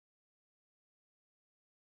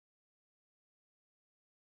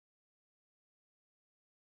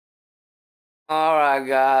Alright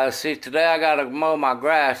guys, see today I gotta mow my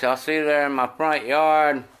grass. Y'all see there in my front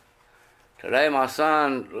yard. Today my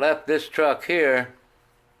son left this truck here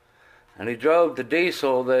and he drove the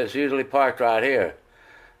diesel that's usually parked right here.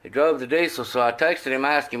 He drove the diesel, so I texted him,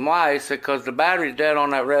 asked him why. He said because the battery's dead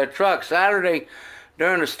on that red truck. Saturday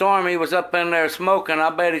during the storm he was up in there smoking.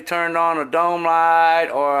 I bet he turned on a dome light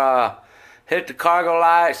or hit the cargo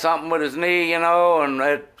light, something with his knee, and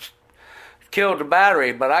it killed the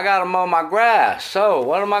battery. But I gotta mow my grass. So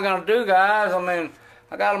what am I gonna do, guys?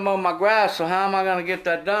 I gotta mow my grass, so how am I gonna get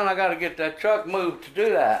that done? I gotta get that truck moved to do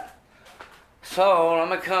that. So let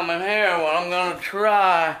me come in here. What I'm gonna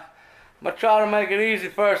try to make it easy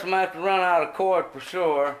first. I'm gonna have to run out of cord for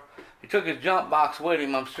sure. He took his jump box with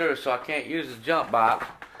him, I'm sure, so I can't use his jump box.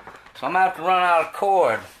 So I'm gonna have to run out of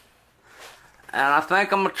cord. And I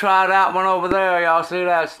think I'm gonna try that one over there. Y'all see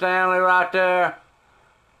that Stanley right there?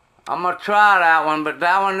 I'm gonna try that one, but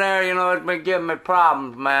that one there, it's been giving me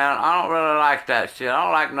problems, man. I don't really like that shit. I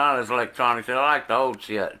don't like none of this electronic shit. I like the old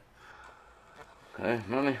shit. Okay,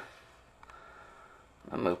 let me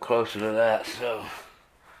move closer to that, so.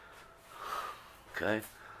 Okay.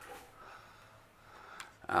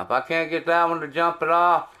 Now, if I can't get that one to jump it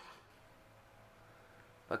off,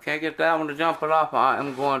 I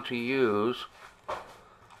am going to use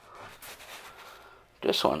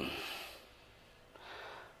this one.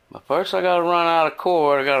 But first I gotta run out of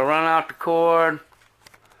cord. I gotta run out the cord.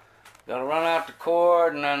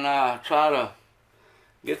 And then try to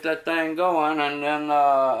get that thing going. And then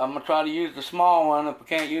I'm gonna try to use the small one. If I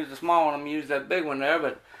can't use the small one, I'm gonna use that big one there.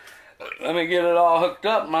 But let me get it all hooked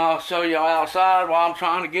up and I'll show you outside while I'm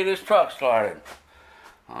trying to get this truck started.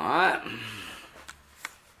 Alright.